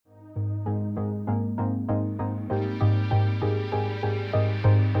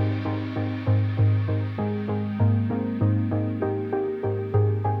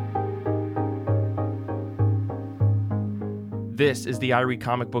This is the I Read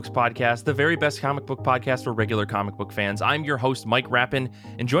Comic Books podcast, the very best comic book podcast for regular comic book fans. I'm your host, Mike Rappin,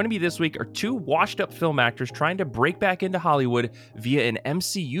 and joining me this week are two washed-up film actors trying to break back into Hollywood via an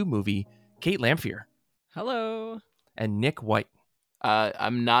MCU movie, Kate Lamphere. Hello. And Nick White.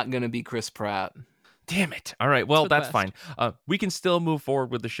 I'm not going to be Chris Pratt. Damn it. All right. Well, that's fine. We can still move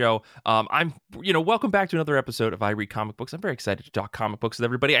forward with the show. Welcome back to another episode of I Read Comic Books. I'm very excited to talk comic books with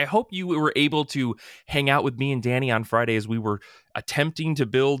everybody. I hope you were able to hang out with me and Danny on Friday as we were attempting to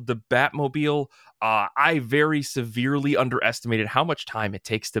build the Batmobile. I very severely underestimated how much time it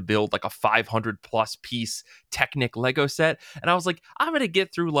takes to build like a 500 plus piece Technic Lego set. And I was like, I'm going to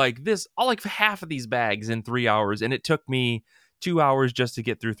get through like half of these bags in 3 hours. And it took me 2 hours just to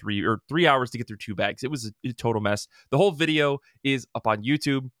get through 3 hours to get through 2 bags. It was a total mess. The whole video is up on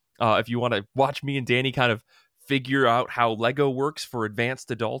YouTube. If you want to watch me and Danny kind of figure out how Lego works for advanced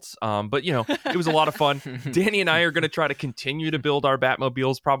adults. But it was a lot of fun. Danny and I are going to try to continue to build our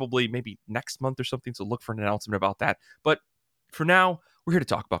Batmobiles probably maybe next month or something. So look for an announcement about that. But for now, we're here to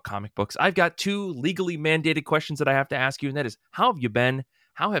talk about comic books. I've got 2 legally mandated questions that I have to ask you. And that is, how have you been?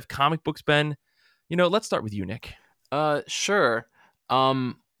 How have comic books been? Let's start with you, Nick. Sure.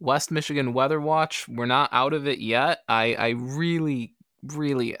 West Michigan Weather Watch. We're not out of it yet. I really,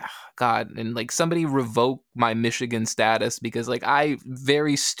 God, and like somebody revoke my Michigan status because like I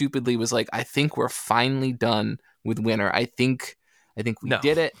very stupidly was like, I think we're finally done with winter. I think we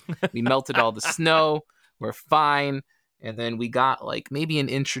did it. We melted all the snow. We're fine. And then we got like maybe an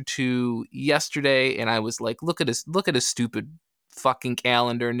inch or 2 yesterday, and I was like, look at a stupid fucking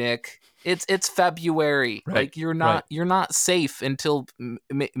calendar, Nick. It's February. Right, like you're not safe until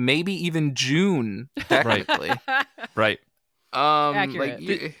maybe even June technically. Right. Accurate.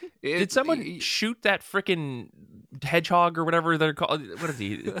 Like, did someone shoot that frickin' hedgehog or whatever they're called? What is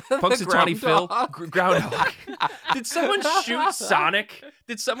he? Punxsutawney Phil? Groundhog. Did someone shoot Sonic?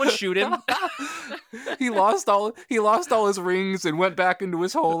 Did someone shoot him? He lost all his rings and went back into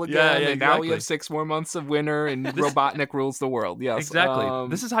his hole again. Yeah, and exactly. Now we have 6 more months of winter and Robotnik rules the world. Yes, exactly.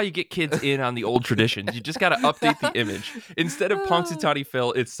 This is how you get kids in on the old traditions. You just got to update the image. Instead of Punxsutawney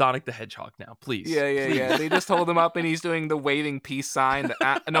Phil, it's Sonic the Hedgehog now. Please. Yeah. They just hold him up and he's doing the waving peace sign.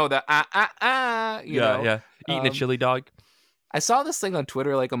 Yeah. Eating a chili dog. I saw this thing on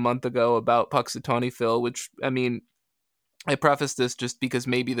Twitter like a month ago about Punxsutawney Phil, which, I mean, I prefaced this just because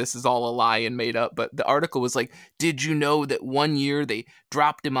maybe this is all a lie and made up, but the article was like, did you know that one year they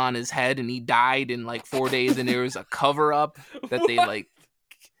dropped him on his head and he died in like 4 days and there was a cover-up that they like...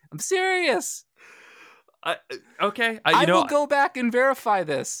 I'm serious. Okay. I will go back and verify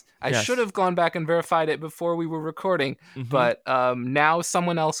this. I should have gone back and verified it before we were recording, but now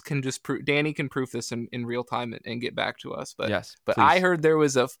someone else can just Danny can proof this in real time and get back to us. But yes, but please. I heard there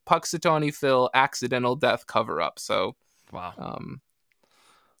was a Punxsutawney Phil accidental death cover-up. So wow.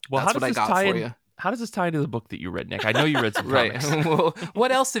 Well, that's what I got for you. How does this tie into the book that you read, Nick? I know you read some right. comics. Well,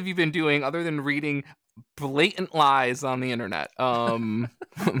 what else have you been doing other than reading blatant lies on the internet?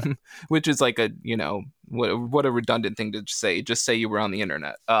 Which is like what a redundant thing to say. Just say you were on the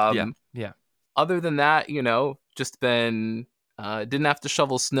internet. Yeah. Other than that, just been didn't have to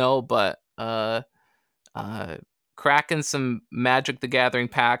shovel snow, but cracking some Magic the Gathering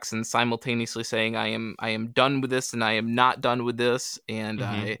packs and simultaneously saying I am done with this and I am not done with this, and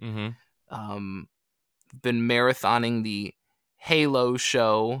been marathoning the Halo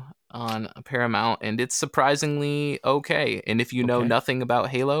show on Paramount, and it's surprisingly okay. And if you know nothing about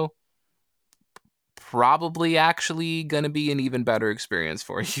Halo, probably actually gonna be an even better experience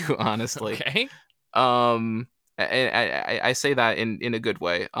for you, honestly. Okay. I say that in a good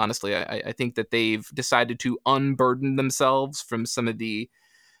way. Honestly, I think that they've decided to unburden themselves from some of the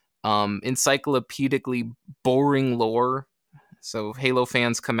encyclopedically boring lore. So Halo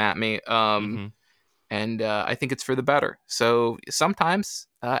fans come at me. And I think it's for the better. So sometimes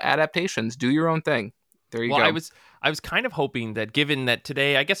adaptations, do your own thing. There you go. I was kind of hoping that, given that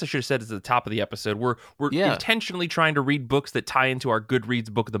today, I guess I should have said this at the top of the episode, we're intentionally trying to read books that tie into our Goodreads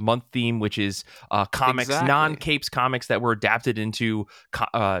Book of the Month theme, which is comics, non-Capes comics that were adapted into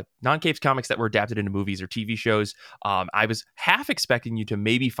movies or TV shows. I was half expecting you to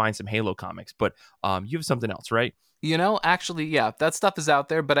maybe find some Halo comics, but you have something else, right? Actually, yeah, that stuff is out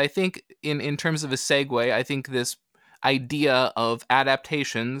there. But I think in terms of a segue, I think this idea of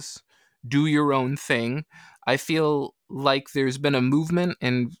adaptations, do your own thing, I feel like there's been a movement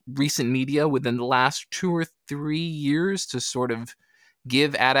in recent media within the last 2 or 3 years to sort of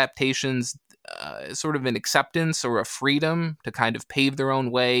give adaptations sort of an acceptance or a freedom to kind of pave their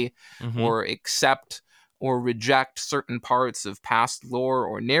own way or accept or reject certain parts of past lore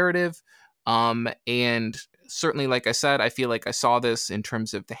or narrative. And certainly, like I said, I feel like I saw this in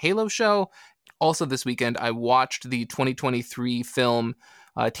terms of the Halo show. Also this weekend, I watched the 2023 film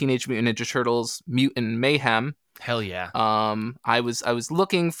Teenage Mutant Ninja Turtles Mutant Mayhem. Hell yeah. I was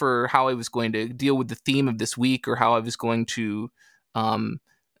looking for how I was going to deal with the theme of this week, or how I was going to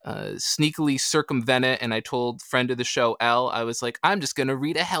sneakily circumvent it, and I told friend of the show Elle, I was like, I'm just gonna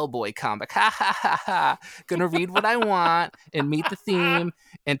read a Hellboy comic, ha ha ha ha, gonna read what I want and meet the theme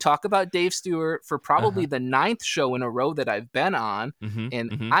and talk about Dave Stewart for probably the 9th show in a row that I've been on,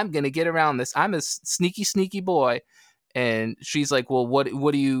 and I'm gonna get around this. I'm a sneaky boy. And she's like, well, what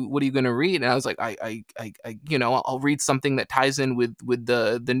are you going to read? And I was like, I I'll read something that ties in with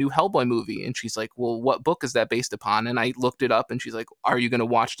the new Hellboy movie. And she's like, well, what book is that based upon? And I looked it up, and she's like, are you going to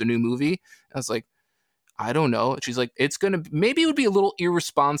watch the new movie? I was like, I don't know. She's like, maybe it would be a little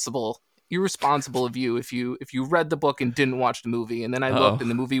irresponsible of you if you read the book and didn't watch the movie. And then I looked,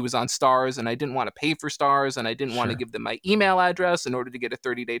 and the movie was on Starz, and I didn't want to pay for Starz, and I didn't want to give them my email address in order to get a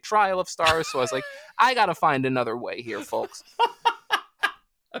 30-day trial of Starz. So I was like, I gotta find another way here, folks.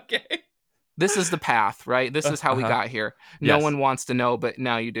 Okay, this is the path, right? This is how we got here. No one wants to know, but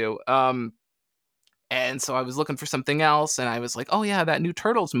now you do. And so I was looking for something else, and I was like, oh yeah, that new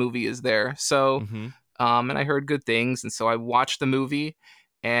Turtles movie is there. So and I heard good things, and so I watched the movie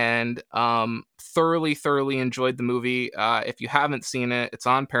and thoroughly enjoyed the movie. If you haven't seen it, it's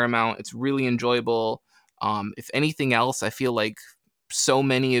on Paramount. It's really enjoyable. If anything else, I feel like so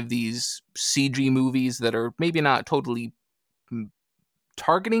many of these CG movies that are maybe not totally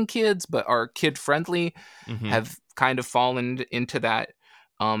targeting kids but are kid friendly have kind of fallen into that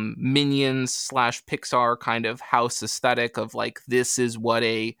Minions / Pixar kind of house aesthetic of like, this is what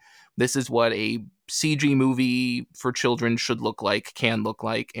a CG movie for children should look like, can look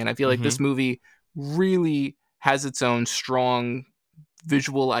like. And I feel like this movie really has its own strong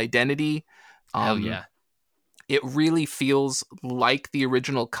visual identity. Hell yeah. It really feels like the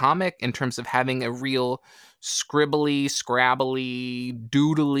original comic in terms of having a real scribbly, scrabbly,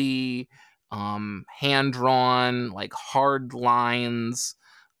 doodly, hand-drawn, like hard lines,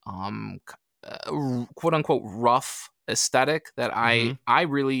 quote-unquote rough aesthetic that I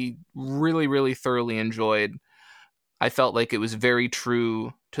really thoroughly enjoyed. I felt like it was very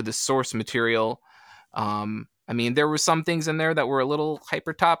true to the source material. I mean, there were some things in there that were a little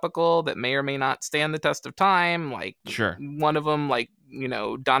hyper topical that may or may not stand the test of time. Like one of them, like,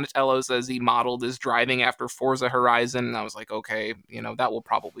 Donatello says he modeled his driving after Forza Horizon. And I was like, okay, that will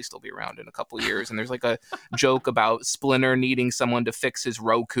probably still be around in a couple of years. And there's like a joke about Splinter needing someone to fix his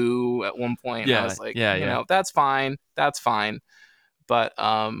Roku at one point. Yeah, I was like, that's fine. But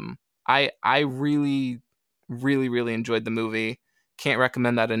I really enjoyed the movie. Can't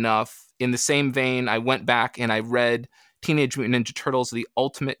recommend that enough. In the same vein, I went back and I read Teenage Mutant Ninja Turtles: The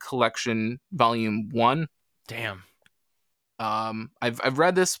Ultimate Collection Volume 1. Damn. I've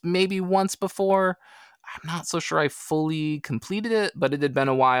read this maybe once before. I'm not so sure I fully completed it, but it had been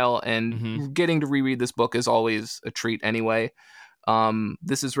a while, and getting to reread this book is always a treat anyway.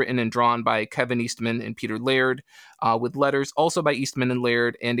 This is written and drawn by Kevin Eastman and Peter Laird, with letters also by Eastman and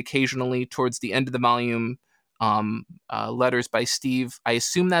Laird, and occasionally towards the end of the volume, letters by Steve. I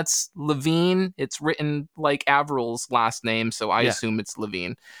assume that's Levine. It's written like Averil's last name, so I assume it's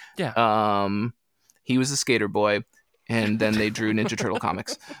Levine. Yeah. He was a skater boy, and then they drew Ninja Turtle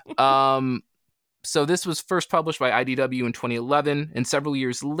comics. So this was first published by IDW in 2011, and several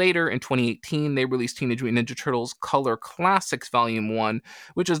years later, in 2018, they released Teenage Mutant Ninja Turtles Color Classics Volume 1,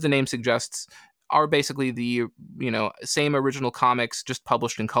 which, as the name suggests, are basically the same original comics, just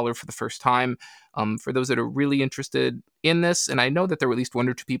published in color for the first time. For those that are really interested in this, and I know that there were at least one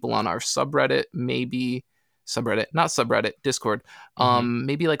or two people on our subreddit, Discord,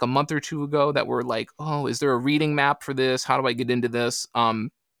 maybe like a month or two ago, that were like, oh, is there a reading map for this? How do I get into this?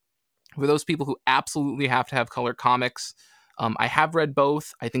 For those people who absolutely have to have color comics, I have read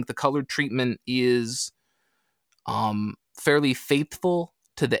both. I think the colored treatment is fairly faithful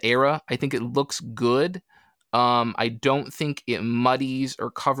to the era. I think it looks good. I don't think it muddies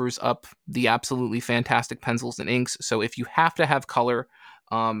or covers up the absolutely fantastic pencils and inks. So if you have to have color,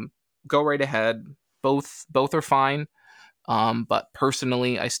 go right ahead. Both are fine. But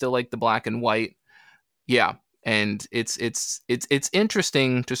personally, I still like the black and white. Yeah. And it's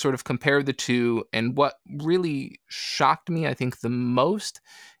interesting to sort of compare the two. And what really shocked me, I think, the most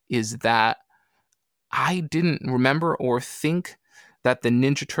is that I didn't remember or think that the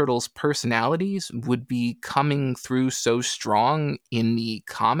Ninja Turtles' personalities would be coming through so strong in the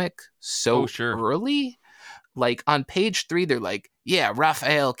comic so early. Like on page 3, they're like, yeah,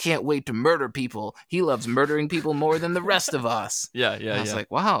 Raphael can't wait to murder people. He loves murdering people more than the rest of us. Yeah. I was like,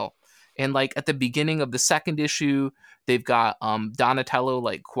 wow. And like at the beginning of the second issue, they've got Donatello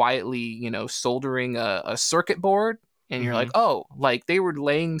like quietly, soldering a circuit board. And you're like, oh, like they were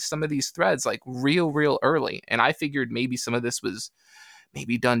laying some of these threads like real early. And I figured maybe some of this was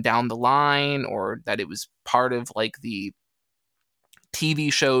maybe done down the line, or that it was part of like the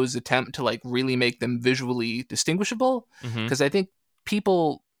TV show's attempt to like really make them visually distinguishable. Because I think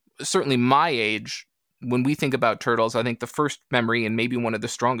people, certainly my age, when we think about Turtles, I think the first memory, and maybe one of the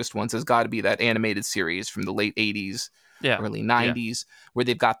strongest ones, has got to be that animated series from the late 80s, early 90s, where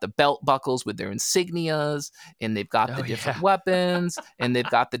they've got the belt buckles with their insignias, and they've got the different weapons, and they've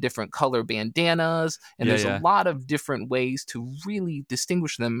got the different color bandanas, and there's a lot of different ways to really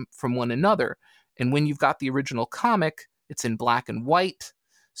distinguish them from one another. And when you've got the original comic, it's in black and white,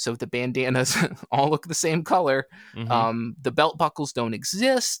 so the bandanas all look the same color. The belt buckles don't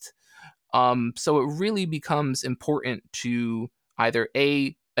exist. So it really becomes important to either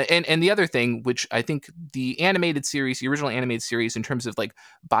and the other thing, which I think the original animated series, in terms of like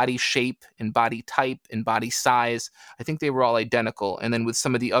body shape and body type and body size, I think they were all identical. And then with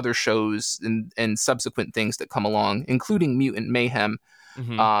some of the other shows and subsequent things that come along, including Mutant Mayhem,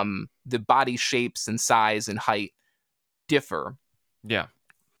 the body shapes and size and height differ. Yeah.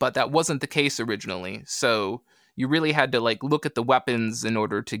 But that wasn't the case originally. So you really had to like look at the weapons in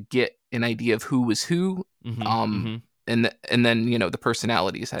order to get an idea of who was who. And then, the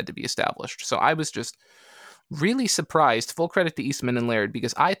personalities had to be established. So I was just really surprised, full credit to Eastman and Laird,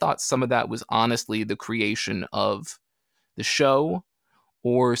 because I thought some of that was honestly the creation of the show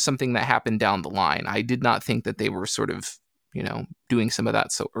or something that happened down the line. I did not think that they were sort of, doing some of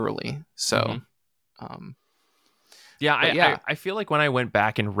that so early. So, I feel like when I went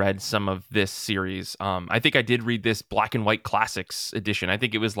back and read some of this series, I think I did read this Black and White Classics edition. I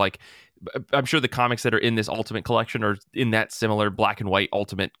think it was like, I'm sure the comics that are in this Ultimate collection are in that similar Black and White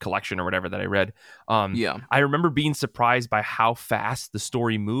Ultimate collection or whatever that I read. I remember being surprised by how fast the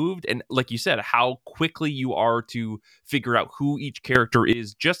story moved, and like you said, how quickly you are to figure out who each character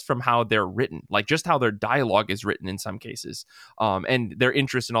is just from how they're written, like just how their dialogue is written in some cases, and their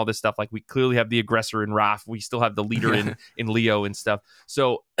interest in all this stuff. Like we clearly have the aggressor in Raph, we still have the leader in Leo and stuff.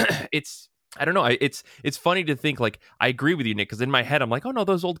 So I don't know. It's funny to think, like, I agree with you, Nick, because in my head, I'm like, oh, no,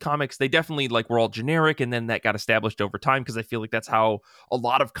 those old comics, they definitely, like, were all generic, and then that got established over time, because I feel like that's how a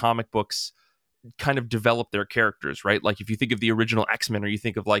lot of comic books kind of develop their characters, right? Like, if you think of the original X-Men, or you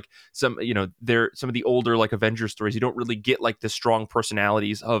think of, like, some of the older, like, Avengers stories, you don't really get, like, the strong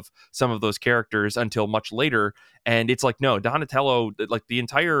personalities of some of those characters until much later, and it's like, no, Donatello, like, the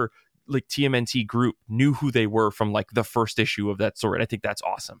entire, like, TMNT group knew who they were from, like, the first issue of that story. I think that's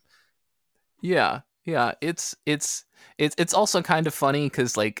awesome. Yeah. It's also kind of funny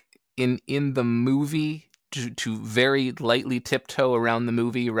because like in the movie, to very lightly tiptoe around the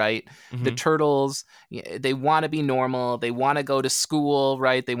movie, right? The Turtles, they want to be normal. They want to go to school,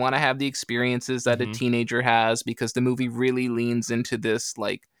 right? They want to have the experiences that a teenager has, because the movie really leans into this,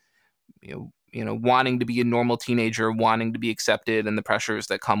 like, wanting to be a normal teenager, wanting to be accepted, and the pressures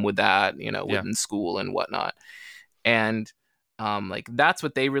that come with that, within school and whatnot. And like that's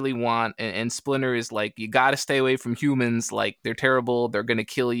what they really want, and Splinter is like, you got to stay away from humans, like they're terrible, they're gonna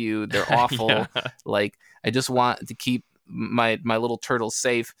kill you, they're awful. Like I just want to keep my little turtles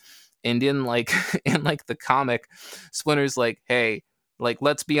safe. And in like the comic, Splinter's like, hey, like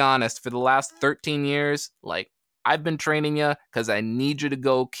let's be honest, for the last 13 years, like I've been training you because I need you to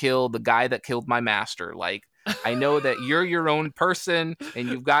go kill the guy that killed my master. Like I know that you're your own person and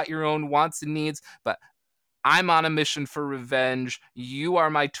you've got your own wants and needs, but I'm on a mission for revenge. You are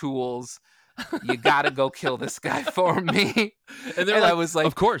my tools. You gotta go kill this guy for me. And I was like,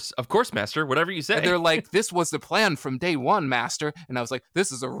 of course, master, whatever you say. And they're like, this was the plan from day one, master. And I was like,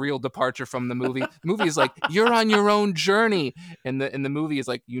 this is a real departure from the movie. The movie is like, you're on your own journey. And the movie is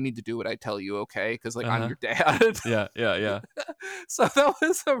like, you need to do what I tell you, okay? Because like I'm your dad. Yeah. So that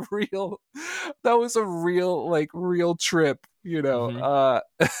was a real trip,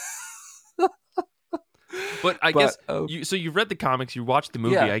 But I guess so you've read the comics, you watched the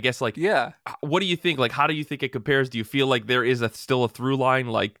movie. I guess what do you think? Like, how do you think it compares? Do you feel like there is still a through line?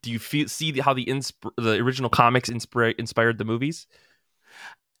 Like, do you see how the original comics inspired the movies?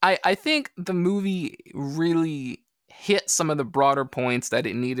 I think the movie really hit some of the broader points that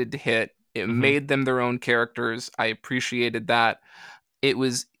it needed to hit. It made them their own characters. I appreciated that. It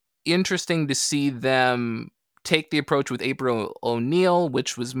was interesting to see them take the approach with April O'Neil,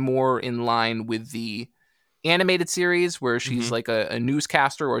 which was more in line with the animated series, where she's like a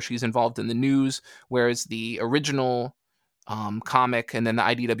newscaster, or she's involved in the news, whereas the original comic and then the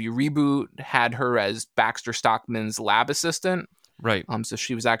IDW reboot had her as Baxter Stockman's lab assistant. Right. So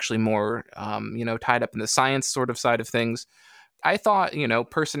she was actually more, tied up in the science sort of side of things. I thought,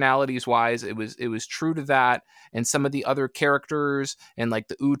 personalities wise, it was true to that. And some of the other characters and like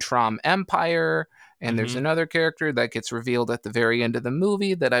the Utram Empire. And there's another character that gets revealed at the very end of the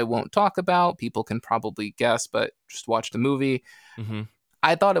movie that I won't talk about. People can probably guess, but just watch the movie. Mm-hmm.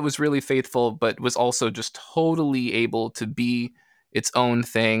 I thought it was really faithful, but was also just totally able to be its own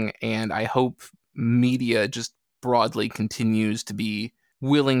thing. And I hope media just broadly continues to be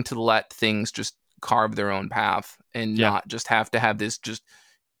willing to let things just carve their own path and not just have to have this just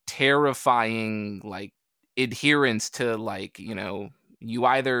terrifying like adherence to like, you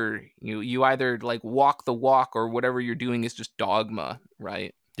either like walk the walk or whatever you're doing is just dogma,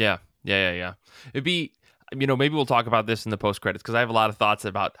 right? Yeah. It'd be, maybe we'll talk about this in the post credits because I have a lot of thoughts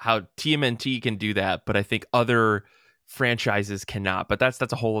about how TMNT can do that, but I think other franchises cannot. But that's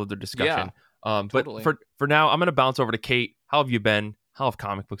a whole other discussion. Yeah, totally. But for now, I'm going to bounce over to Kate. How have you been? How have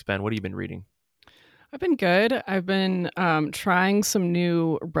comic books been? What have you been reading? I've been good. I've been trying some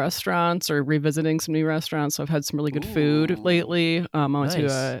new restaurants or revisiting some new restaurants. So I've had some really good food lately. I went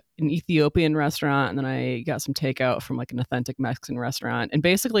to an Ethiopian restaurant, and then I got some takeout from like an authentic Mexican restaurant. And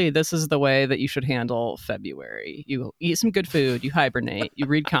basically, this is the way that you should handle February. You eat some good food, you hibernate, you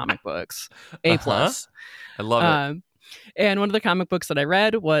read comic books. A+. I love it. And one of the comic books that I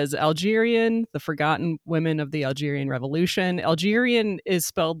read was Algerian, The Forgotten Women of the Algerian Revolution. Algerian is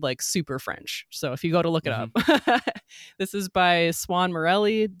spelled like super French. So if you go to look it up, this is by Swan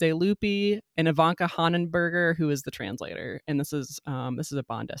Morelli, De Lupi, and Ivanka Honenberger, who is the translator. And this is a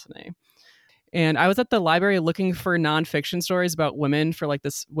bande dessinée. And I was at the library looking for nonfiction stories about women for like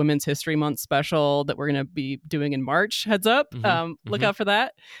this Women's History Month special that we're going to be doing in March. Heads up. Look out for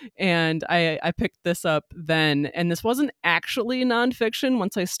that. And I picked this up then. And this wasn't actually nonfiction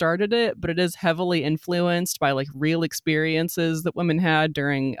once I started it, but it is heavily influenced by like real experiences that women had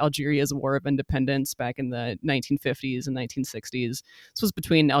during Algeria's War of Independence back in the 1950s and 1960s. This was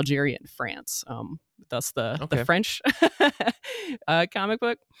between Algeria and France. Thus the French comic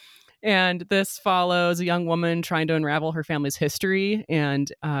book. And this follows a young woman trying to unravel her family's history.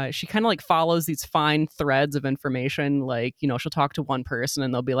 And she kind of like follows these fine threads of information. Like, she'll talk to one person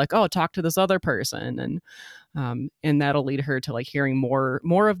and they'll be like, oh, talk to this other person. And that'll lead her to like hearing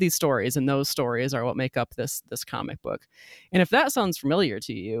more of these stories. And those stories are what make up this comic book. And if that sounds familiar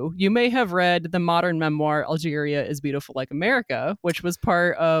to you, you may have read the modern memoir, Algeria is Beautiful Like America, which was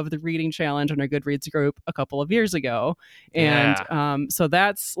part of the reading challenge on our Goodreads group a couple of years ago. And so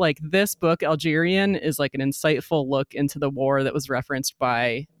that's like this book, Algerian, is like an insightful look into the war that was referenced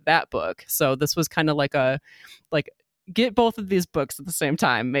by that book. So this was kind of like get both of these books at the same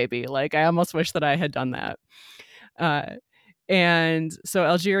time, maybe. Like, I almost wish that I had done that. And so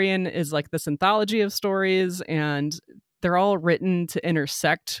Algerian is like this anthology of stories, and they're all written to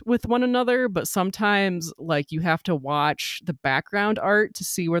intersect with one another, but sometimes like you have to watch the background art to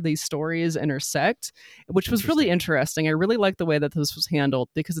see where these stories intersect, which was really interesting. I really like the way that this was handled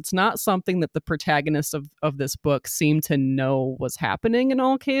because it's not something that the protagonists of this book seem to know was happening in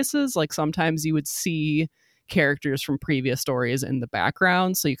all cases. Like sometimes you would see characters from previous stories in the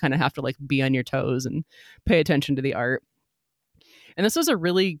background, so you kind of have to like be on your toes and pay attention to the art. And this was a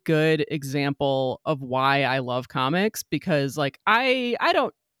really good example of why I love comics, because like I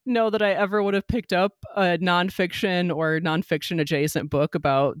don't know that I ever would have picked up a nonfiction or nonfiction adjacent book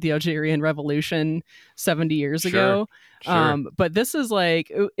about the Algerian Revolution 70 years ago. But this is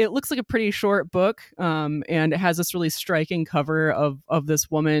like, it looks like a pretty short book. And it has this really striking cover of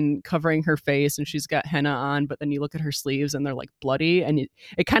this woman covering her face, and she's got henna on, but then you look at her sleeves and they're like bloody, and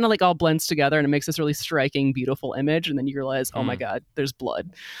it kind of like all blends together and it makes this really striking, beautiful image. And then you realize, oh my God, there's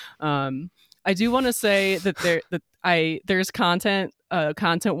blood. I do want to say that there's content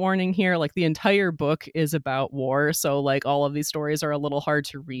warning here. Like the entire book is about war, so like all of these stories are a little hard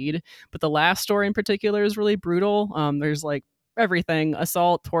to read, but the last story in particular is really brutal. There's like everything: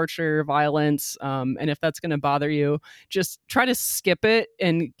 assault, torture, violence, and if that's going to bother you, just try to skip it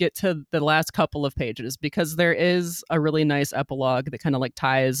and get to the last couple of pages, because there is a really nice epilogue that kind of like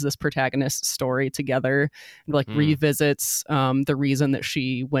ties this protagonist's story together and like revisits the reason that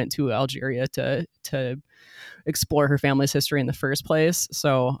she went to Algeria to explore her family's history in the first place.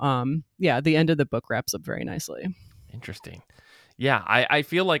 So the end of the book wraps up very nicely. Interesting. Yeah, I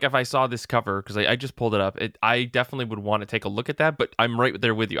feel like if I saw this cover, because I just pulled it up, I definitely would want to take a look at that, but I'm right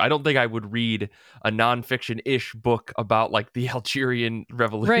there with you. I don't think I would read a nonfiction-ish book about like the Algerian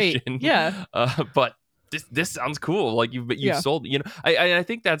Revolution. Right, yeah. But this sounds cool. Like you've sold, I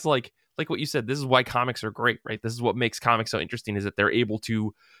think that's like like what you said, this is why comics are great, right? This is what makes comics so interesting, is that they're able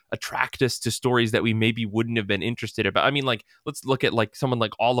to attract us to stories that we maybe wouldn't have been interested about. I mean, like, let's look at like someone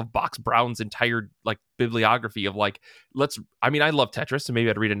like Olive Box Brown's entire like bibliography of like, I love Tetris, so maybe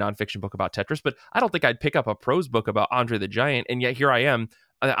I'd read a nonfiction book about Tetris, but I don't think I'd pick up a prose book about Andre the Giant. And yet here I am.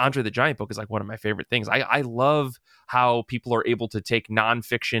 Andre the Giant book is like one of my favorite things. I love how people are able to take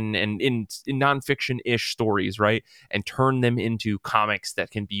nonfiction and in nonfiction-ish stories, right, and turn them into comics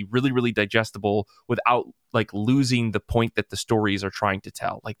that can be really, really digestible without like losing the point that the stories are trying to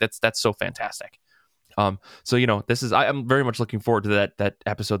tell. Like that's so fantastic. So I'm very much looking forward to that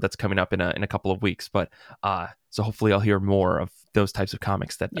episode that's coming up in a couple of weeks. But so hopefully I'll hear more of those types of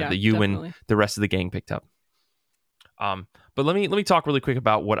comics that you definitely. And the rest of the gang picked up. But let me talk really quick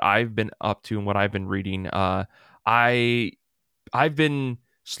about what I've been up to and what I've been reading. I've been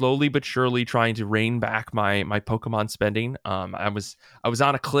slowly but surely trying to rein back my Pokemon spending. I was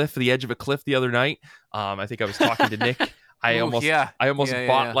on the edge of a cliff the other night. I think I was talking to Nick. I almost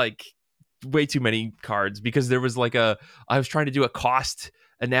bought like way too many cards because there was like I was trying to do a cost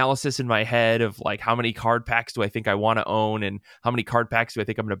analysis in my head of like, how many card packs do I think I want to own, and how many card packs do I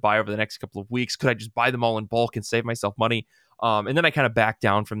think I'm going to buy over the next couple of weeks? Could I just buy them all in bulk and save myself money? And then I kind of backed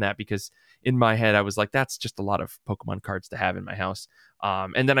down from that because in my head I was like, that's just a lot of Pokemon cards to have in my house.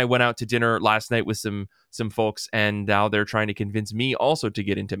 And then I went out to dinner last night with some folks, and now they're trying to convince me also to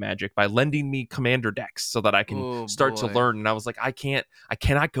get into Magic by lending me Commander decks so that I can start to learn. And I was like, I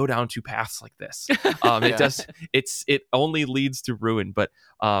cannot go down two paths like this. It only leads to ruin. But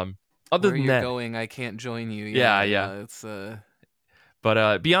other Where than you're that, going, I can't join you. It's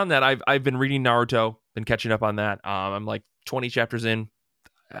But beyond that, I've been reading Naruto, been catching up on that. I'm like 20 chapters in.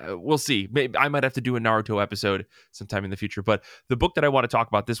 We'll see. Maybe I might have to do a Naruto episode sometime in the future. But the book that I want to talk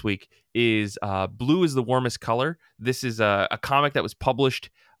about this week is Blue is the Warmest Color. This is a comic that was published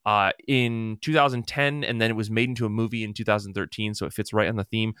in 2010, and then it was made into a movie in 2013, so it fits right on the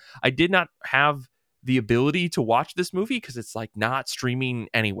theme. I did not have the ability to watch this movie because it's like not streaming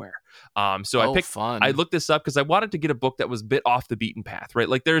anywhere. I looked this up because I wanted to get a book that was a bit off the beaten path, right?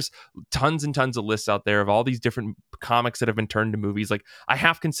 Like there's tons and tons of lists out there of all these different comics that have been turned to movies. Like I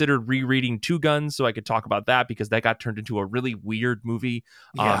have considered rereading Two Guns so I could talk about that because that got turned into a really weird movie.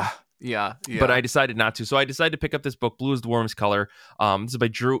 Yeah. But I decided not to. So I decided to pick up this book, Blue is the Warmest Color. This is by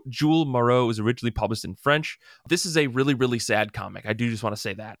Jules Moreau. It was originally published in French. This is a really, really sad comic. I do just want to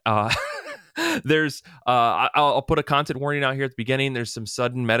say that. There's I'll put a content warning out here at the beginning. There's some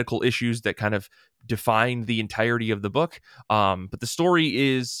sudden medical issues that kind of define the entirety of the book. But the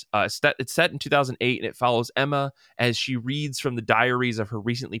story is it's set in 2008, and it follows Emma as she reads from the diaries of her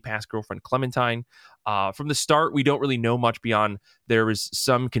recently passed girlfriend Clementine. From the start, we don't really know much beyond there was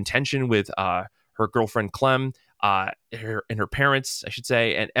some contention with her girlfriend Clem, her parents, I should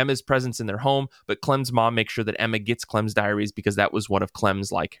say, and Emma's presence in their home. But Clem's mom makes sure that Emma gets Clem's diaries because that was one of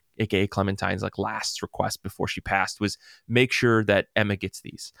Clem's, like, aka Clementine's, like, last request before she passed, was make sure that Emma gets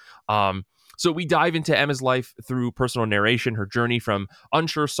these. So we dive into Emma's life through personal narration, her journey from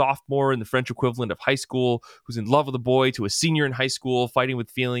unsure sophomore in the French equivalent of high school, who's in love with a boy, to a senior in high school, fighting with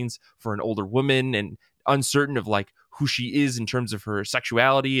feelings for an older woman and uncertain of like who she is in terms of her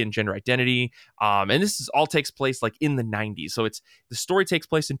sexuality and gender identity. And this all takes place like in the 90s. So the story takes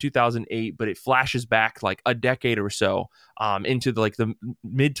place in 2008, but it flashes back like a decade or so into the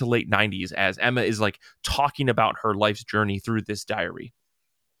mid to late 90s as Emma is like talking about her life's journey through this diary.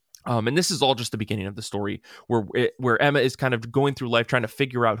 And this is all just the beginning of the story where Emma is kind of going through life trying to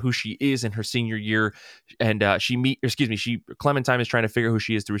figure out who she is in her senior year. And Clementine is trying to figure out who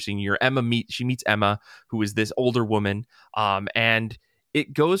she is through her senior year. She meets Emma, who is this older woman. And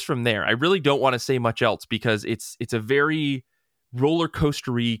it goes from there. I really don't want to say much else because it's a very roller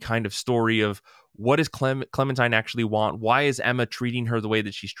coastery kind of story of what does Clementine actually want? Why is Emma treating her the way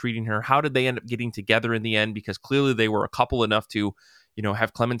that she's treating her? How did they end up getting together in the end? Because clearly they were a couple enough to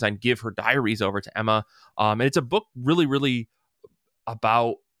have Clementine give her diaries over to Emma. And it's a book really, really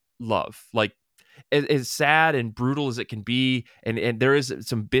about love. Like as sad and brutal as it can be. And there is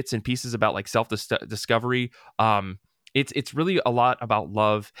some bits and pieces about like self-discovery. It's really a lot about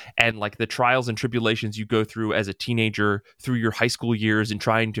love and like the trials and tribulations you go through as a teenager through your high school years and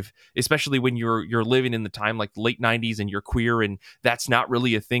trying to, especially when you're living in the time like the late 90s and you're queer and that's not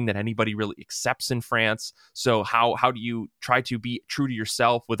really a thing that anybody really accepts in France. So how do you try to be true to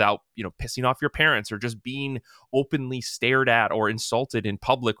yourself without, pissing off your parents or just being openly stared at or insulted in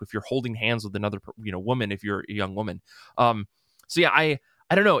public if you're holding hands with another, woman, if you're a young woman. So yeah,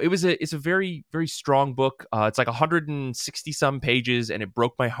 I don't know. It's a very, very strong book. It's like 160 some pages, and it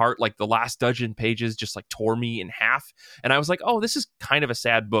broke my heart. Like the last dozen pages just like tore me in half. And I was like, oh, this is kind of a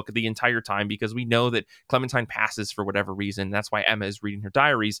sad book the entire time, because we know that Clementine passes for whatever reason. That's why Emma is reading her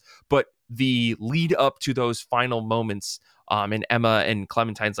diaries. But the lead up to those final moments in Emma and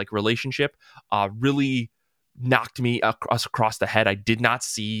Clementine's like relationship really knocked me across the head. I did not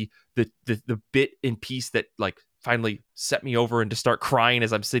see the bit in piece that like finally set me over and to start crying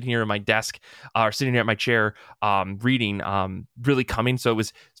as I'm sitting here in my desk or sitting here at my chair reading really coming. So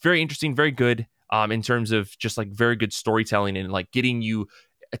it's very interesting, very good in terms of just like very good storytelling and like getting you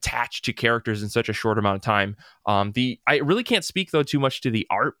attached to characters in such a short amount of time. I really can't speak though too much to the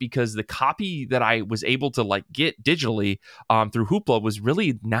art, because the copy that I was able to like get digitally through Hoopla was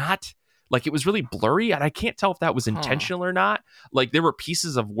really not like, it was really blurry, and I can't tell if that was intentional or not. Like there were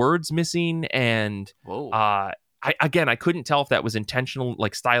pieces of words missing, and I couldn't tell if that was intentional,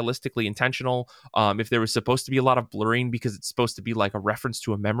 like stylistically intentional, if there was supposed to be a lot of blurring because it's supposed to be like a reference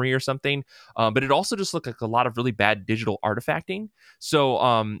to a memory or something. But it also just looked like a lot of really bad digital artifacting. So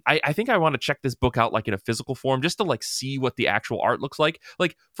I think I want to check this book out like in a physical form, just to like see what the actual art looks like.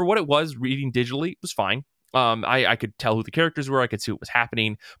 Like for what it was, reading digitally was fine. I could tell who the characters were. I could see what was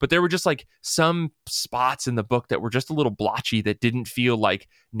happening, but there were just like some spots in the book that were just a little blotchy, that didn't feel like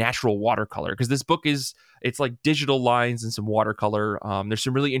natural watercolor. Because this book it's like digital lines and some watercolor. There's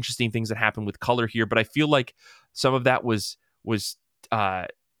some really interesting things that happen with color here, but I feel like some of that was kind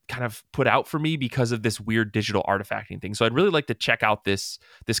of put out for me because of this weird digital artifacting thing. So I'd really like to check out this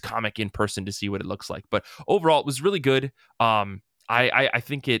comic in person to see what it looks like. But overall, it was really good. I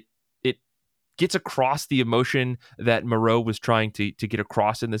think it gets across the emotion that Moreau was trying to get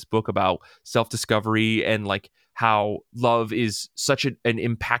across in this book about self-discovery and like how love is such an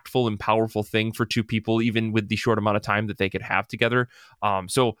impactful and powerful thing for two people, even with the short amount of time that they could have together.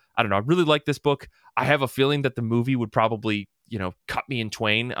 So I don't know. I really like this book. I have a feeling that the movie would probably, cut me in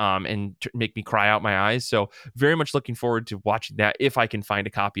twain and make me cry out my eyes. So very much looking forward to watching that if I can find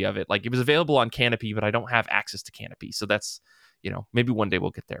a copy of it. Like it was available on Canopy, but I don't have access to Canopy. So that's, maybe one day we'll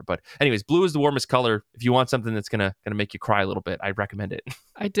get there. But anyways, blue is the warmest color. If you want something that's gonna make you cry a little bit, I recommend it.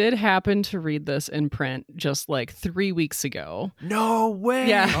 I did happen to read this in print just like 3 weeks ago. No way.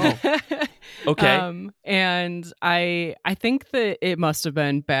 Yeah. Oh. Okay. And I think that it must have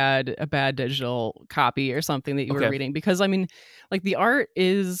been a bad digital copy or something that you were reading, because I mean, like the art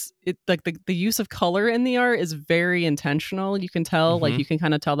is like the use of color in the art is very intentional. You can tell, like you can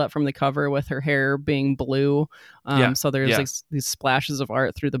kind of tell that from the cover with her hair being blue. So there's like these splashes of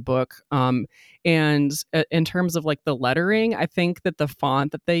art through the book. And in terms of like the lettering, I think that the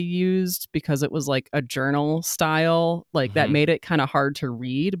font that they used, because it was like a journal style, like that made it kind of hard to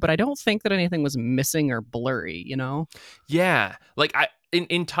read, but I don't think that anything was missing or blurry, Yeah. Like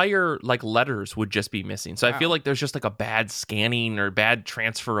entire like letters would just be missing. So I feel like there's just like a bad scanning or bad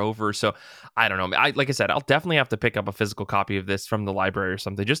transfer over. So I don't know. Like I said, I'll definitely have to pick up a physical copy of this from the library or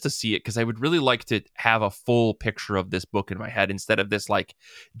something just to see it, because I would really like to have a full picture of this book in my head instead of this like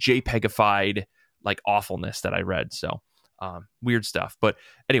JPEGified like awfulness that I read. So weird stuff. But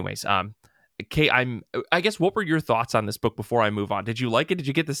anyways, Kate, I guess, what were your thoughts on this book before I move on? Did you like it? Did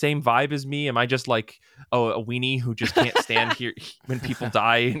you get the same vibe as me? Am I just like a weenie who just can't stand here when people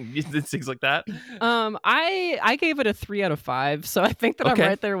die and things like that? I gave it a 3 out of 5, so I think that I'm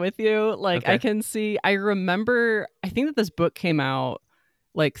right there with you. Like I can see, I remember, I think that this book came out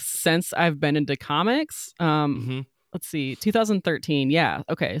like since I've been into comics. Let's see, 2013. Yeah.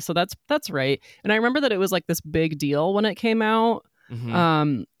 Okay. So that's right. And I remember that it was like this big deal when it came out.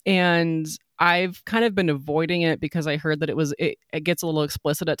 And I've kind of been avoiding it because I heard that it gets a little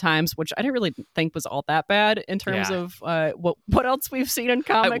explicit at times, which I didn't really think was all that bad in terms of what else we've seen in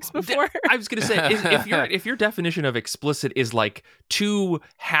comics before. I was going to say, if your definition of explicit is like 2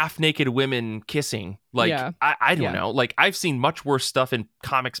 half-naked women kissing, like I don't know. Like I've seen much worse stuff in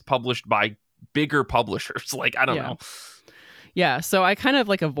comics published by bigger publishers. Like I don't know. Yeah, so I kind of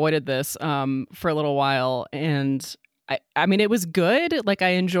like avoided this for a little while, and I mean, it was good. Like I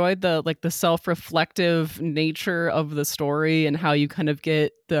enjoyed the self-reflective nature of the story and how you kind of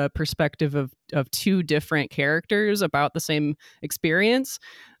get the perspective of 2 different characters about the same experience.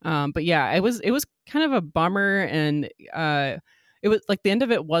 But yeah, it was kind of a bummer, and it was like the end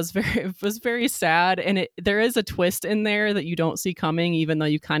of it was very sad, and there is a twist in there that you don't see coming, even though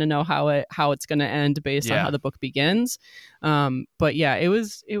you kind of know how it's going to end based on how the book begins. But yeah, it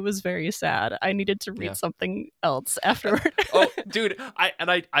was very sad. I needed to read something else afterward. Oh, dude,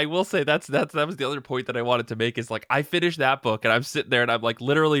 I will say that was the other point that I wanted to make is like I finished that book and I'm sitting there and I'm like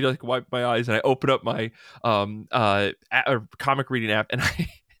literally like wipe my eyes and I open up my comic reading app and I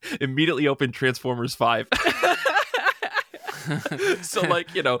immediately open Transformers 5. So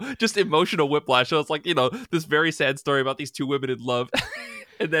like, you know, just emotional whiplash. So it's like, you know, this very sad story about these two women in love.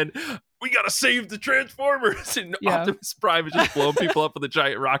 And then we gotta save the Transformers, and Optimus Prime is just blowing people up with a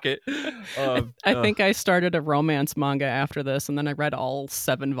giant rocket. I think I started a romance manga after this, and then I read all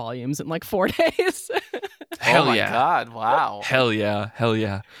 7 volumes in like 4 days. Oh my God! Wow! Hell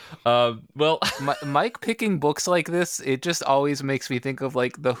yeah! Well, Mike picking books like this, it just always makes me think of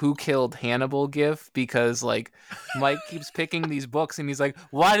like the "Who Killed Hannibal" gif, because like Mike keeps picking these books and he's like,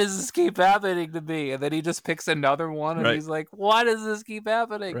 "Why does this keep happening to me?" And then he just picks another one and he's like, "Why does this keep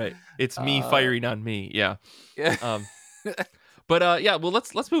happening?" Right. It's me firing on me. Yeah. But yeah, well,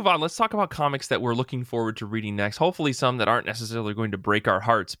 let's move on. Let's talk about comics that we're looking forward to reading next. Hopefully, some that aren't necessarily going to break our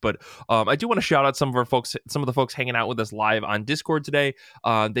hearts. But I do want to shout out some of the folks hanging out with us live on Discord today.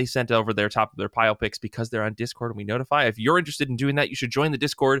 They sent over their top of their pile picks because they're on Discord, and we notify. If you're interested in doing that, you should join the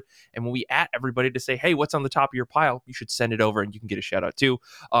Discord. And when we at everybody to say, "Hey, what's on the top of your pile?" you should send it over, and you can get a shout out too.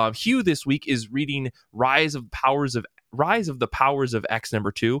 Hugh this week is reading Rise of the Powers of X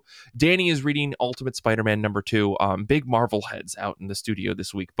 #2. Danny is reading Ultimate Spider-Man #2. Big Marvel heads out in the studio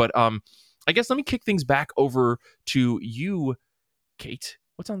this week. But I guess let me kick things back over to you, Kate.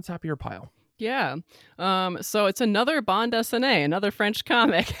 What's on the top of your pile? Yeah. So it's another bande dessinée, another French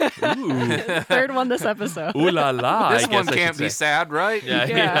comic. Third one this episode. Ooh la la. This one can't be sad, right?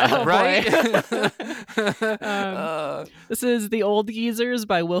 Yeah. Right? This is The Old Geezers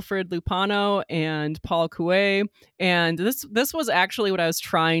by Wilfred Lupano and Paul Couet. And this was actually what I was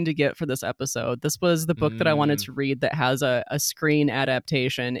trying to get for this episode. This was the book that I wanted to read that has a screen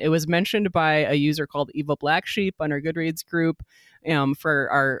adaptation. It was mentioned by a user called Evil Black Sheep on our Goodreads group for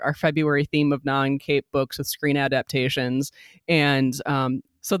our February theme of non-Cape books with screen adaptations. And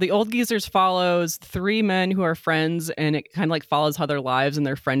so The Old Geezers follows 3 men who are friends, and it kind of like follows how their lives and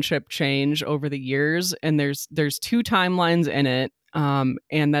their friendship change over the years. And there's 2 timelines in it.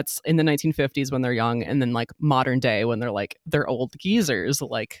 And that's in the 1950s when they're young, and then like modern day when they're old geezers,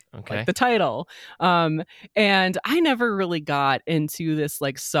 like the title. And I never really got into this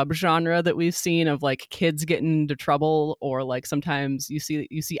like subgenre that we've seen of like kids getting into trouble, or like sometimes you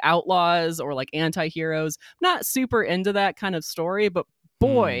see outlaws or like anti-heroes. Not super into that kind of story, but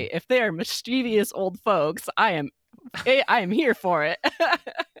boy, if they are mischievous old folks, I am here for it.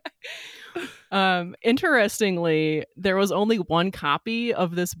 Interestingly, there was only 1 copy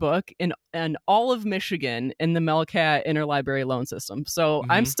of this book in all of Michigan in the Melcat Interlibrary Loan System. So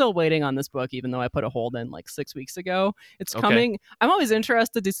I'm still waiting on this book, even though I put a hold in like 6 weeks ago. It's coming. I'm always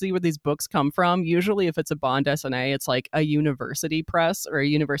interested to see where these books come from. Usually if it's a bande dessinée, it's like a university press or a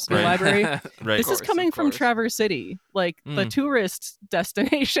university library. This is coming from Traverse City, like the tourist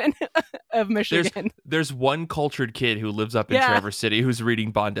destination of Michigan. There's one cultured kid who lives up in Traverse City who's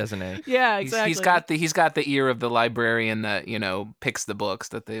reading bande dessinée. Yeah, exactly. He's got the ear of the librarian that, you know, picks the books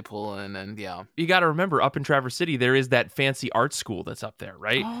that they pull in, and you got to remember, up in Traverse City there is that fancy art school that's up there,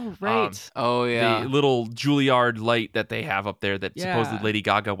 right? Oh, right. The little Juilliard light that they have up there that supposedly Lady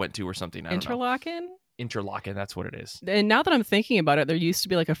Gaga went to or something. Interlaken, that's what it is. And now that I'm thinking about it, there used to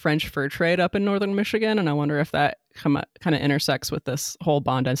be like a French fur trade up in northern Michigan, and I wonder if that kind of intersects with this whole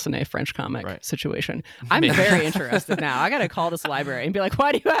bande dessinée French comic situation. I'm very interested now. I gotta call this library and be like,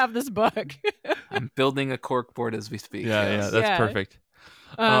 why do you have this book? I'm building a corkboard as we speak. That's perfect.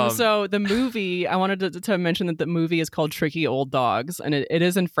 So the movie, I wanted to mention that the movie is called Tricky Old Dogs, and it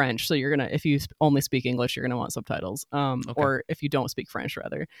is in French. So you're if you only speak English, you're gonna want subtitles, or if you don't speak French,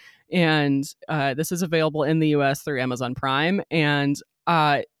 rather. And this is available in the U.S. through Amazon Prime. And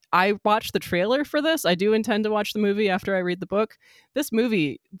I watched the trailer for this. I do intend to watch the movie after I read the book. This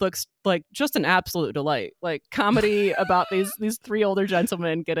movie looks like just an absolute delight, like comedy about these 3 older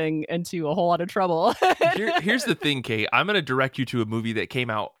gentlemen getting into a whole lot of trouble. Here's the thing, Kate. I'm going to direct you to a movie that came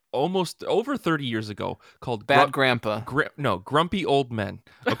out almost over 30 years ago called Bad Grandpa. Grumpy Old Men.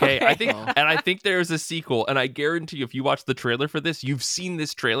 Okay. I think there's a sequel, and I guarantee you, if you watch the trailer for this, you've seen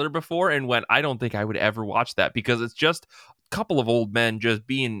this trailer before and went, I don't think I would ever watch that, because it's just couple of old men just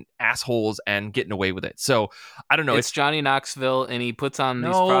being assholes and getting away with it. So I don't know. It's Johnny Knoxville, and he puts on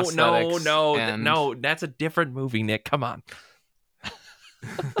these prosthetics. No, that's a different movie, Nick. Come on.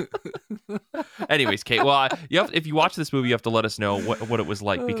 Anyways, Kate, well, if you watch this movie, you have to let us know what it was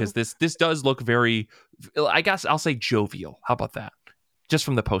like, because this does look very, I guess I'll say jovial. How about that? Just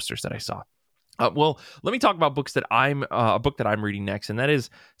from the posters that I saw. Well, let me talk about books that a book that I'm reading next, and that is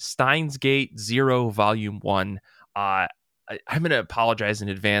Steins Gate Zero Volume 1. I'm going to apologize in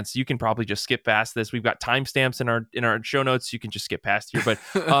advance. You can probably just skip past this. We've got timestamps in our show notes. You can just skip past here. But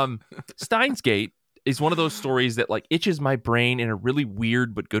Steins Gate is one of those stories that like itches my brain in a really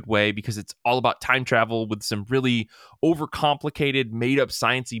weird but good way, because it's all about time travel with some really overcomplicated, made-up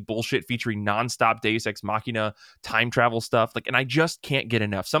sciencey bullshit featuring nonstop Deus Ex Machina time travel stuff. Like, and I just can't get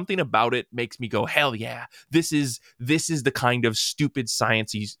enough. Something about it makes me go, hell yeah! This is the kind of stupid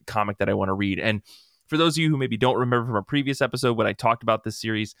sciencey comic that I want to read. And for those of you who maybe don't remember from a previous episode when I talked about this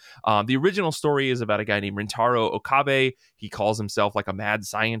series, the original story is about a guy named Rintaro Okabe. He calls himself like a mad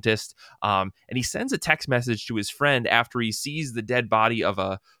scientist, and he sends a text message to his friend after he sees the dead body of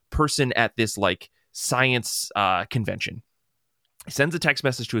a person at this like science convention. He sends a text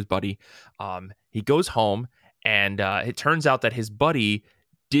message to his buddy. He goes home, and it turns out that his buddy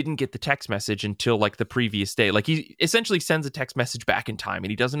didn't get the text message until like the previous day. Like, he essentially sends a text message back in time,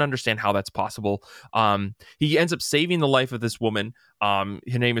 and he doesn't understand how that's possible. He ends up saving the life of this woman. Her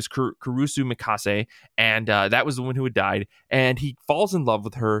name is Kurusu Mikase, and that was the one who had died. And he falls in love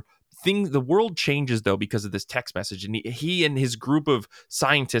with her. The world changes though because of this text message, and he and his group of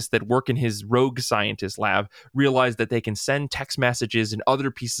scientists that work in his rogue scientist lab realize that they can send text messages and other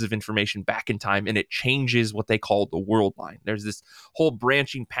pieces of information back in time, and it changes what they call the world line. There's this whole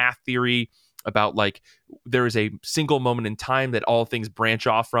branching path theory about like there is a single moment in time that all things branch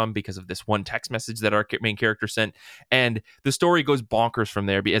off from because of this one text message that our main character sent, and the story goes bonkers from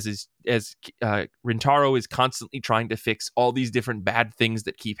there because as Rintaro is constantly trying to fix all these different bad things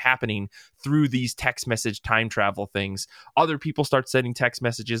that keep happening through these text message time travel things. Other people start sending text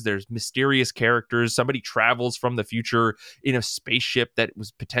messages. There's mysterious characters. Somebody travels from the future in a spaceship that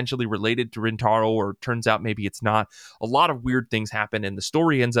was potentially related to Rintaro, or turns out maybe it's not. A lot of weird things happen, and the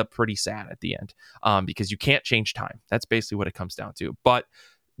story ends up pretty sad at the end, because you can't change time. That's basically what it comes down to. But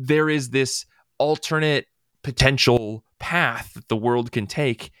there is this alternate potential path that the world can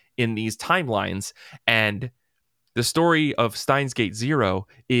take in these timelines, and the story of Steins Gate Zero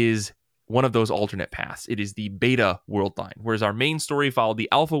is one of those alternate paths. It is the beta world line, whereas our main story followed the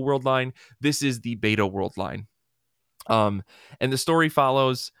alpha world line. This is the beta world line, and the story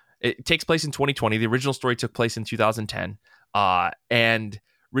follows. It takes place in 2020. The original story took place in 2010, and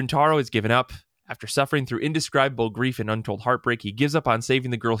Rintaro has given up. After suffering through indescribable grief and untold heartbreak, he gives up on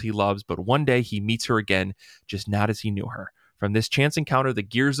saving the girl he loves, but one day he meets her again, just not as he knew her. From this chance encounter, the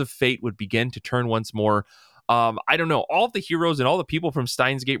gears of fate would begin to turn once more. I don't know. All of the heroes and all the people from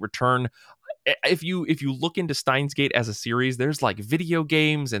Steins Gate return. If you look into Steins Gate as a series, there's like video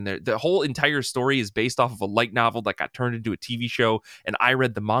games, and the whole entire story is based off of a light novel that got turned into a TV show, and I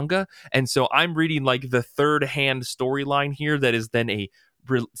read the manga. And so I'm reading like the third-hand storyline here that is then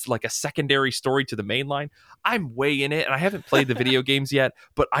like a secondary story to the main line. I'm way in it, and I haven't played the video games yet,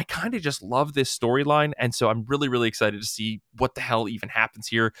 but I kind of just love this storyline, and so I'm really, really excited to see what the hell even happens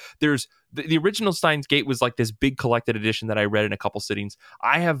here. There's the original Steins Gate was like this big collected edition that I read in a couple sittings.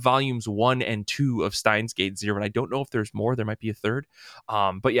 I have volumes 1 and 2 of Steins Gate Zero, and I don't know if there's more. There might be a third.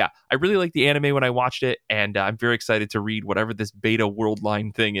 But yeah, I really liked the anime when I watched it, and I'm very excited to read whatever this beta world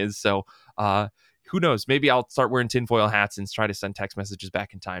line thing is. So who knows? Maybe I'll start wearing tinfoil hats and try to send text messages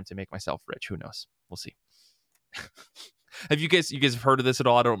back in time to make myself rich. Who knows? We'll see. Have you guys heard of this at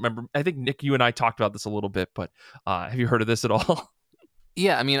all? I don't remember. I think Nick, you and I talked about this a little bit, but have you heard of this at all?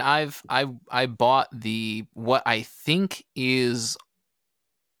 Yeah, I mean, I bought what I think is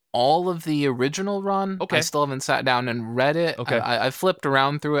all of the original run. Okay. I still haven't sat down and read it. Okay. I flipped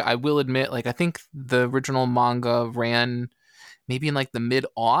around through it. I will admit, like, I think the original manga ran maybe in like the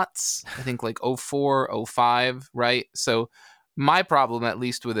mid-aughts. I think like 04, 05, right? So my problem, at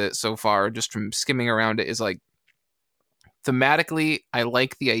least with it so far, just from skimming around it, is like thematically, I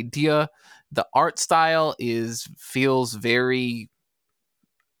like the idea. The art style feels very,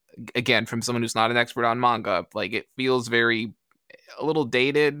 again, from someone who's not an expert on manga, like it feels very a little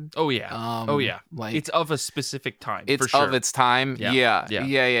dated. Oh yeah. Like it's of a specific time. It's for sure. of its time. Yeah.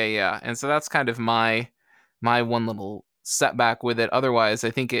 And so that's kind of my one little setback with it. Otherwise,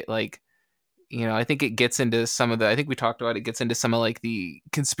 I think it I think it gets into some of I think we talked about it gets into some of like the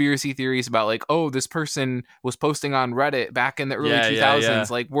conspiracy theories about like, oh, this person was posting on Reddit back in the early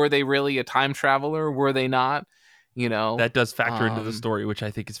 2000s. Like, were they really a time traveler? Were they not? That does factor into the story, which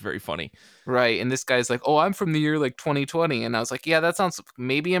I think is very funny. Right. And this guy's like, oh, I'm from the year like 2020. And I was like, yeah, that sounds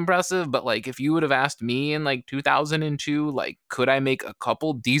maybe impressive. But like, if you would have asked me in like 2002, like, could I make a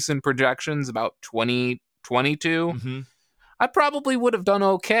couple decent projections about 2022? I probably would have done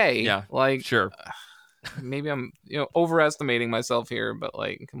okay. Yeah. Like, sure. Maybe I'm, overestimating myself here, but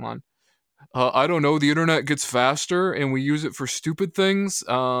like, come on. I don't know. The internet gets faster and we use it for stupid things.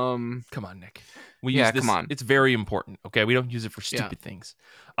 Come on, Nick. We use this. Come on. It's very important. Okay, we don't use it for stupid things.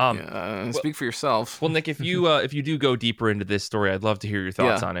 Speak for yourself. Well, Nick, if you do go deeper into this story, I'd love to hear your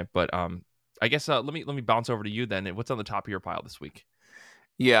thoughts on it. But I guess let me bounce over to you then. What's on the top of your pile this week?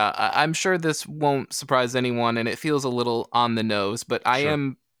 Yeah, I'm sure this won't surprise anyone, and it feels a little on the nose, but I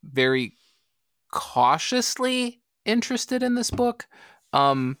am very cautiously interested in this book.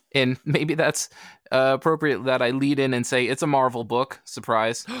 And maybe that's appropriate that I lead in and say it's a Marvel book.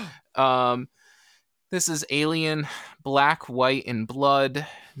 Surprise. This is Alien, Black, White, and Blood,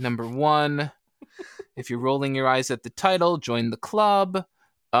 #1. If you're rolling your eyes at the title, join the club.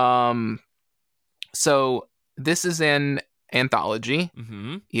 So this is an anthology.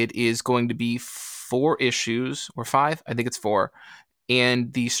 It is going to be 4 issues, or 5. I think it's 4.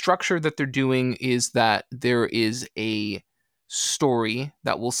 And the structure that they're doing is that there is a story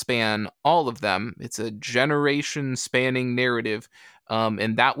that will span all of them. It's a generation-spanning narrative,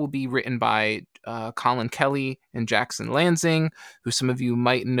 and that will be written by Colin Kelly and Jackson Lansing, who some of you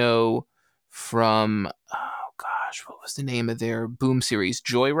might know from, what was the name of their Boom series,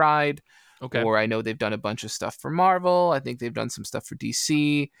 Joyride? Okay. Or I know they've done a bunch of stuff for Marvel. I think they've done some stuff for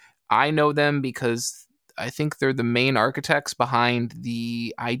DC. I know them because I think they're the main architects behind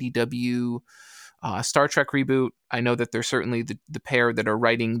the IDW Star Trek reboot. I know that they're certainly the pair that are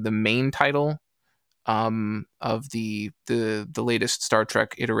writing the main title of the latest Star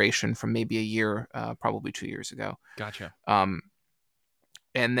Trek iteration from maybe a year, probably 2 years ago. Gotcha.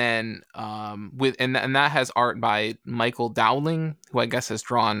 And then and that has art by Michael Dowling, who I guess has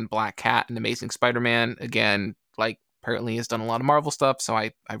drawn Black Cat and Amazing Spider-Man. Again, like apparently has done a lot of Marvel stuff, so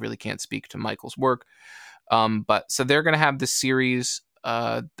I really can't speak to Michael's work. But so they're going to have this series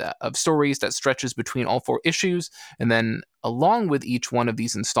of stories that stretches between all 4 issues, and then along with each one of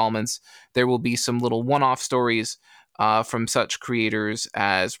these installments, there will be some little one-off stories from such creators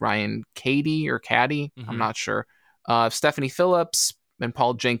as Ryan Cady or Caddy, I'm not sure, Stephanie Phillips and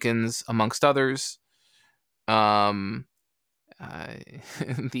Paul Jenkins, amongst others. The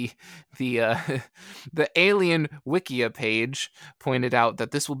Alien Wikia page pointed out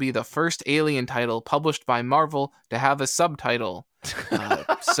that this will be the first Alien title published by Marvel to have a subtitle.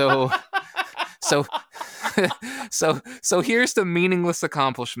 So here's the meaningless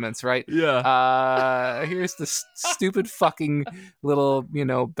accomplishments, right? Yeah. Here's the stupid fucking little,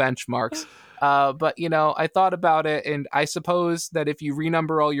 benchmarks. But I thought about it, and I suppose that if you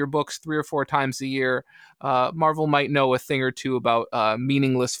renumber all your books 3 or 4 times a year, Marvel might know a thing or two about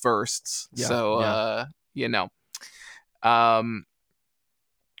meaningless firsts. Yeah, so,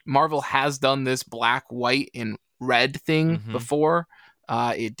 Marvel has done this black, white, and red thing before.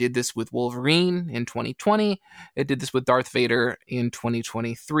 It did this with Wolverine in 2020. It did this with Darth Vader in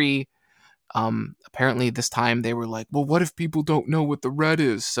 2023. Apparently this time they were like, well, what if people don't know what the red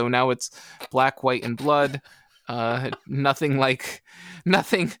is? So now it's Black, White, and Blood. Nothing like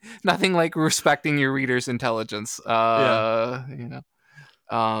respecting your reader's intelligence. So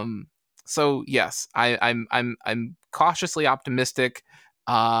yes, I'm cautiously optimistic.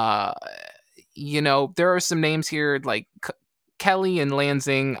 There are some names here like Kelly and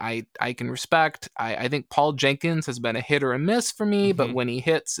Lansing, I can respect. I think Paul Jenkins has been a hit or a miss for me, but when he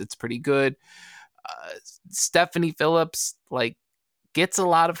hits, it's pretty good. Stephanie Phillips, gets a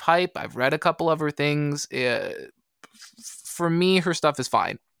lot of hype. I've read a couple of her things. For me, her stuff is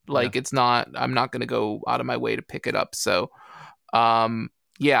fine. It's not, I'm not going to go out of my way to pick it up. So,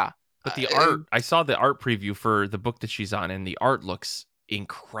 yeah. But the art, I saw the art preview for the book that she's on, and the art looks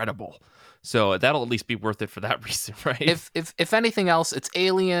incredible. So that'll at least be worth it for that reason, right? If anything else, it's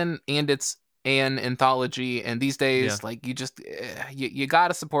Alien and it's an anthology, and these days, you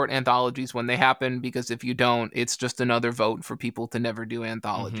gotta support anthologies when they happen, because if you don't, it's just another vote for people to never do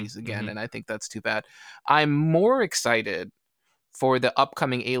anthologies again, and I think that's too bad. I'm more excited for the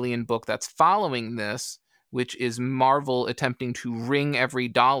upcoming Alien book that's following this, which is Marvel attempting to wring every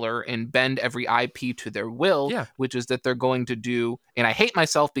dollar and bend every IP to their will, which is that they're going to do, and I hate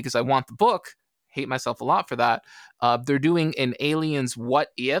myself because I want the book, hate myself a lot for that, they're doing an Aliens What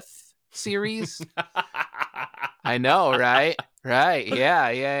If series. I know, right?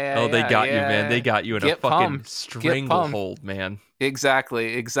 Yeah. Oh, they got you, man. They got you in a fucking pumped. stranglehold, man.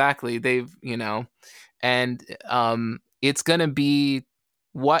 Exactly. They've, and it's gonna be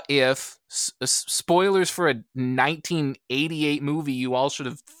what if spoilers for a 1988 movie you all should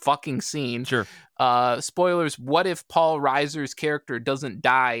have fucking seen. Sure. Spoilers. What if Paul Reiser's character doesn't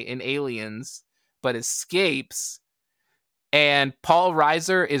die in Aliens but escapes, and Paul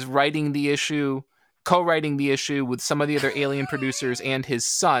Reiser is co-writing the issue with some of the other Alien producers and his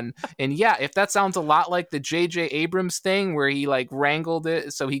son. And yeah, if that sounds a lot like the J.J. Abrams thing where he like wrangled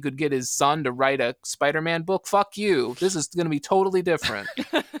it so he could get his son to write a Spider-Man book, fuck you. This is going to be totally different.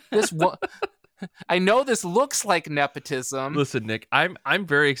 I know this looks like nepotism. Listen, Nick, I'm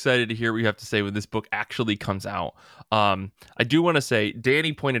very excited to hear what you have to say when this book actually comes out. I do want to say,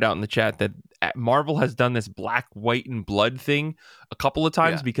 Danny pointed out in the chat that Marvel has done this black, white, and blood thing a couple of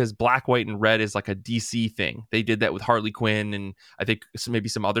times because black, white, and red is like a DC thing. They did that with Harley Quinn and I think maybe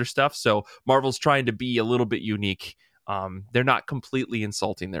some other stuff. So Marvel's trying to be a little bit unique. They're not completely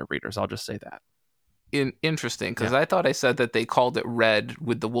insulting their readers. I'll just say that. Interesting, because I thought I said that they called it red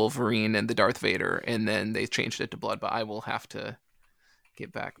with the Wolverine and the Darth Vader, and then they changed it to blood. But I will have to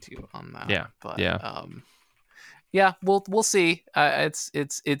get back to you on that. Yeah, but we'll see. It's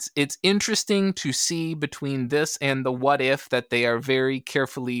interesting to see between this and the What If that they are very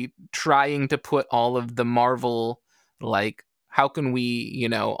carefully trying to put all of the Marvel, like, how can we,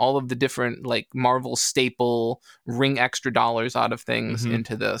 all of the different like Marvel staple wring extra dollars out of things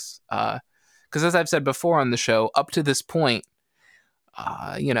into this. Because as I've said before on the show, up to this point,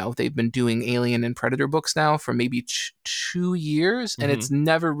 they've been doing Alien and Predator books now for maybe 2 years, and it's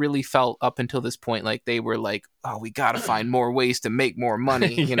never really felt up until this point like they were like, oh, we got to find more ways to make more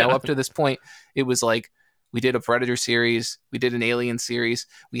money. Up to this point, it was like, we did a Predator series. We did an Alien series.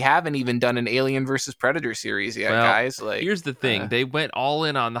 We haven't even done an Alien versus Predator series yet, guys. Like, here's the thing. They went all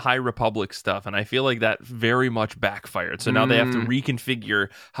in on the High Republic stuff, and I feel like that very much backfired. So now they have to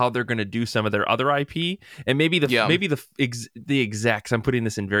reconfigure how they're going to do some of their other IP. And maybe the execs, I'm putting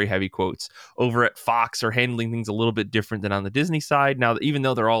this in very heavy quotes, over at Fox are handling things a little bit different than on the Disney side. Now, even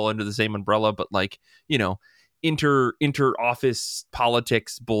though they're all under the same umbrella, but like, inter-office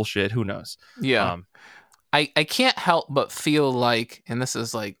politics bullshit, who knows? Yeah. I can't help but feel like, and this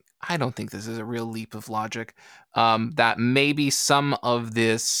is like, I don't think this is a real leap of logic, that maybe some of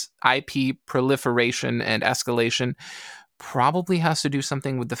this IP proliferation and escalation probably has to do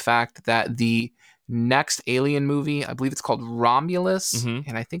something with the fact that the next Alien movie, I believe it's called Romulus,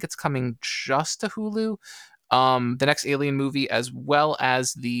 and I think it's coming just to Hulu. The next Alien movie, as well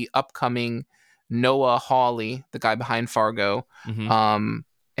as the upcoming Noah Hawley, the guy behind Fargo,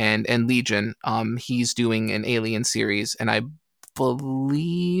 and Legion, he's doing an Alien series, and I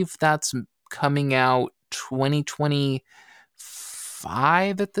believe that's coming out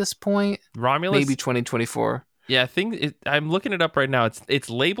 2025 at this point. Romulus, maybe 2024. Yeah, I'm looking it up right now.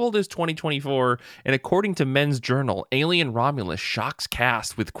 It's labeled as 2024, and according to Men's Journal, Alien Romulus shocks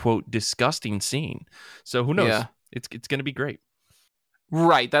cast with, quote, disgusting scene. So who knows? Yeah. It's going to be great.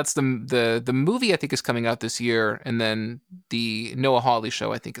 Right, that's the movie I think is coming out this year, and then the Noah Hawley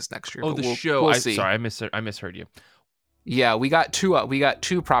show I think is next year. Oh, the show! We'll see. Sorry, I misheard you. Yeah, we got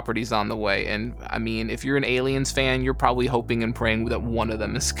two properties on the way, and I mean, if you're an Aliens fan, you're probably hoping and praying that one of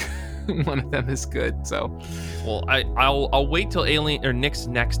them is good. So, well, I'll wait till Nick's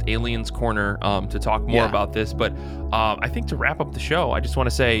next Aliens Corner to talk more about this. But I think to wrap up the show, I just want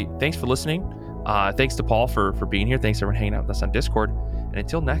to say thanks for listening. Thanks to Paul for being here. Thanks everyone hanging out with us on Discord. And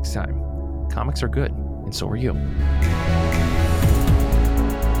until next time, comics are good, and so are you.